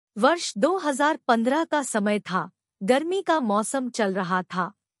वर्ष 2015 का समय था। गर्मी का मौसम चल रहा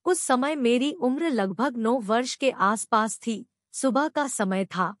था। उस समय मेरी उम्र लगभग 9 वर्ष के आसपास थी। सुबह का समय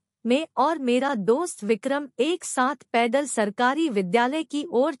था। मैं और मेरा दोस्त विक्रम एक साथ पैदल सरकारी विद्यालय की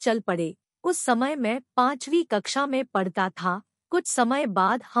ओर चल पड़े। उस समय मैं 5वीं कक्षा में पढ़ता था। कुछ समय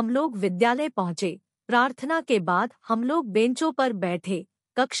बाद हम लोग विद्यालय पहुंचे। प्रार्थना के बाद हम लोग बेंचों पर बैठे।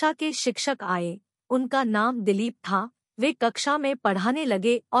 कक्षा के शिक्षक आए। उनका नाम दिलीप था। वे कक्षा में पढ़ाने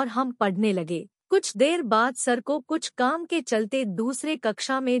लगे और हम पढ़ने लगे। कुछ देर बाद सर को कुछ काम के चलते दूसरे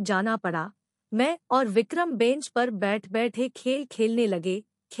कक्षा में जाना पड़ा। मैं और विक्रम बेंच पर बैठ बैठे खेल खेलने लगे।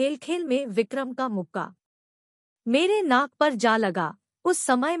 खेल खेल में विक्रम का मुक्का मेरे नाक पर जा लगा। उस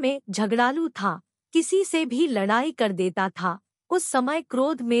समय में झगड़ालू था। किसी से भी लड़ाई कर देता था। उस समय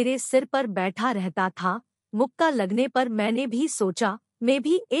क्रोध मेरे सिर पर बैठा रहता था। मुक्का लगने पर मैंने भी सोचा मैं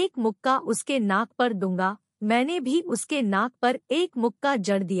भी एक मुक्का उसके नाक पर दूंगा। मैंने भी उसके नाक पर एक मुक्का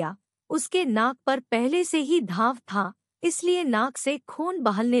जड़ दिया। उसके नाक पर पहले से ही घाव था, इसलिए नाक से खून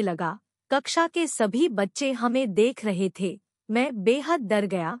बहने लगा। कक्षा के सभी बच्चे हमें देख रहे थे। मैं बेहद डर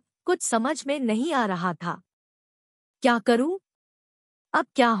गया। कुछ समझ में नहीं आ रहा था। क्या करूं? अब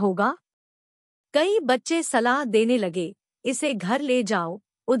क्या होगा? कई बच्चे सलाह देने लगे, इसे घर ले जाओ।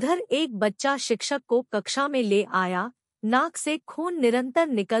 उधर एक बच्चा शिक्षक को कक्षा में ले आया। नाक से खून निरंतर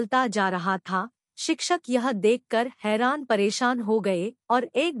निकलता जा रहा था। शिक्षक यह देखकर हैरान परेशान हो गए और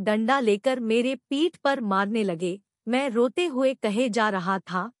एक डंडा लेकर मेरे पीठ पर मारने लगे। मैं रोते हुए कहे जा रहा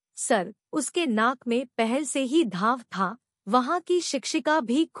था, सर, उसके नाक में पहले से ही घाव था। वहाँ की शिक्षिका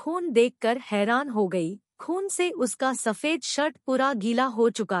भी खून देखकर हैरान हो गई। खून से उसका सफेद शर्ट पूरा गीला हो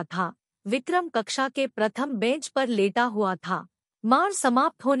चुका था। विक्रम कक्षा के प्रथम बेंच पर लेटा हुआ था। मार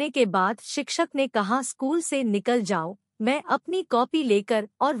समाप्त होने के बाद शिक्षक ने कहा, स्कूल से निकल जाओ। मैं अपनी कॉपी लेकर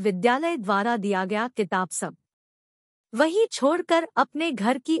और विद्यालय द्वारा दिया गया किताब सब वही छोड़कर अपने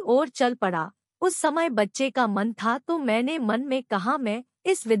घर की ओर चल पड़ा। उस समय बच्चे का मन था तो मैंने मन में कहा, मैं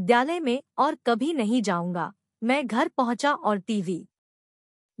इस विद्यालय में और कभी नहीं जाऊंगा। मैं घर पहुंचा और टीवी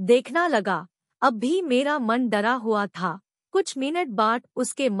देखना लगा। अब भी मेरा मन डरा हुआ था। कुछ मिनट बाद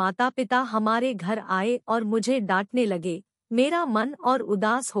उसके माता पिता हमारे घर आए और मुझे डांटने लगे। मेरा मन और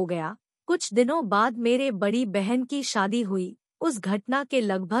उदास हो गया। कुछ दिनों बाद मेरे बड़ी बहन की शादी हुई। उस घटना के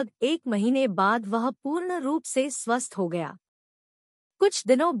लगभग 1 महीने बाद वह पूर्ण रूप से स्वस्थ हो गया। कुछ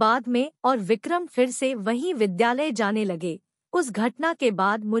दिनों बाद में और विक्रम फिर से वहीं विद्यालय जाने लगे। उस घटना के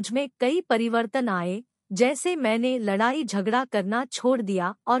बाद मुझमें कई परिवर्तन आए। जैसे मैंने लड़ाई झगड़ा करना छोड़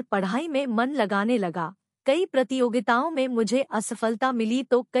दिया और पढ़ाई में मन लगाने लगा। कई प्रतियोगिताओं में मुझे असफलता मिली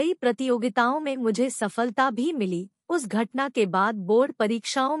तो कई प्रतियोगिताओं में मुझे सफलता भी मिली। उस घटना के बाद बोर्ड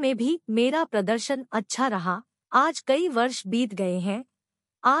परीक्षाओं में भी मेरा प्रदर्शन अच्छा रहा। आज कई वर्ष बीत गए हैं।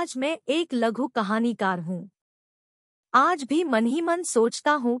 आज मैं एक लघु कहानीकार हूँ। आज भी मन ही मन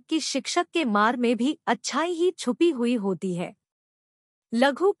सोचता हूँ कि शिक्षक के मार में भी अच्छाई ही छुपी हुई होती है।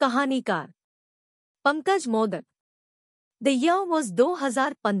 लघु कहानीकार Pankaj Modak. The year was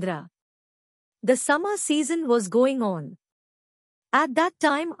 2015. The summer season was going on. At that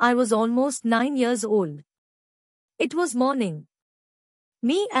time I was almost 9 years old. It was morning.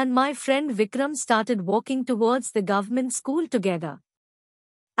 Me and my friend Vikram started walking towards the government school together.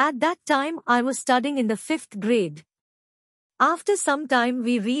 At that time I was studying in the 5th grade. After some time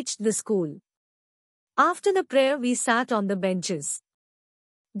we reached the school. After the prayer we sat on the benches.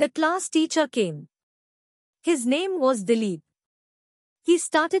 The class teacher came. His name was Dilip. He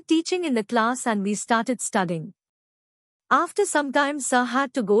started teaching in the class and we started studying. After some time sir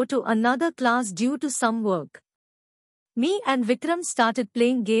had to go to another class due to some work. Me and Vikram started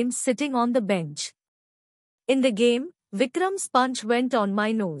playing games sitting on the bench. In the game, Vikram's punch went on my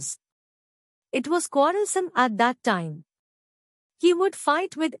nose. It was quarrelsome at that time. He would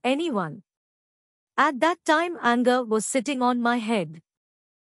fight with anyone. At that time anger was sitting on my head.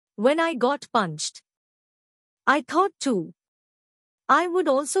 When I got punched, I thought too. I would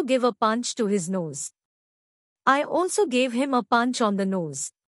also give a punch to his nose. I also gave him a punch on the nose.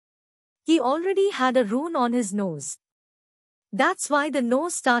 He already had a wound on his nose. That's why the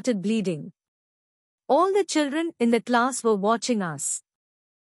nose started bleeding. All the children in the class were watching us.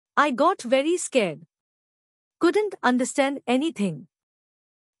 I got very scared. Couldn't understand anything.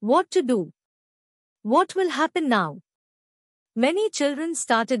 What to do? What will happen now? Many children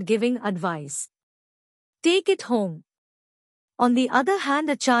started giving advice. Take it home. On the other hand,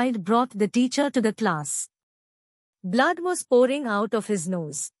 a child brought the teacher to the class. Blood was pouring out of his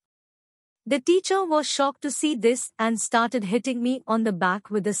nose. The teacher was shocked to see this and started hitting me on the back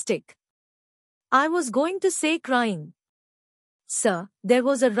with a stick. I was going to say crying. Sir, there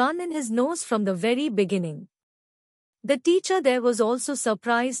was a run in his nose from the very beginning. The teacher there was also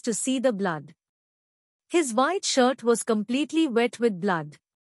surprised to see the blood. His white shirt was completely wet with blood.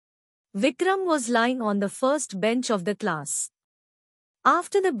 Vikram was lying on the first bench of the class.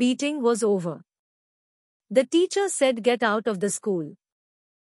 After the beating was over, the teacher said, "Get out of the school."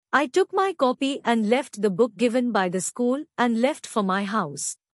 I took my copy and left the book given by the school and left for my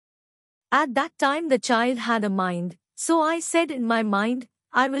house. At that time the child had a mind, so I said in my mind,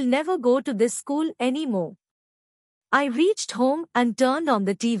 I will never go to this school anymore. I reached home and turned on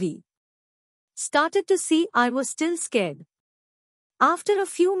the TV. Started to see. I was still scared. After a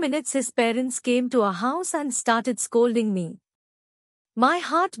few minutes his parents came to our house and started scolding me. My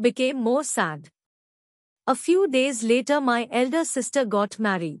heart became more sad. A few days later my elder sister got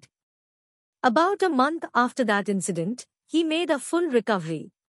married. About a month after that incident, he made a full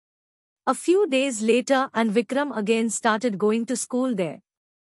recovery. A few days later and Vikram again started going to school there.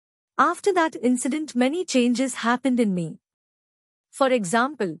 After that incident many changes happened in me. For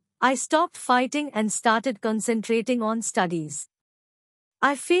example, I stopped fighting and started concentrating on studies.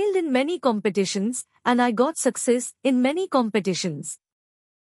 I failed in many competitions and I got success in many competitions.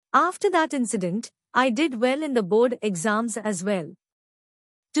 After that incident, I did well in the board exams as well.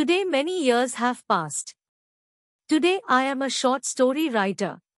 Today many years have passed. Today I am a short story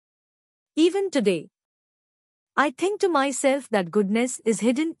writer. Even today, I think to myself that goodness is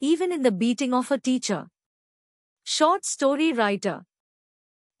hidden even in the beating of a teacher. Short story writer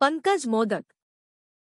Pankaj Modak.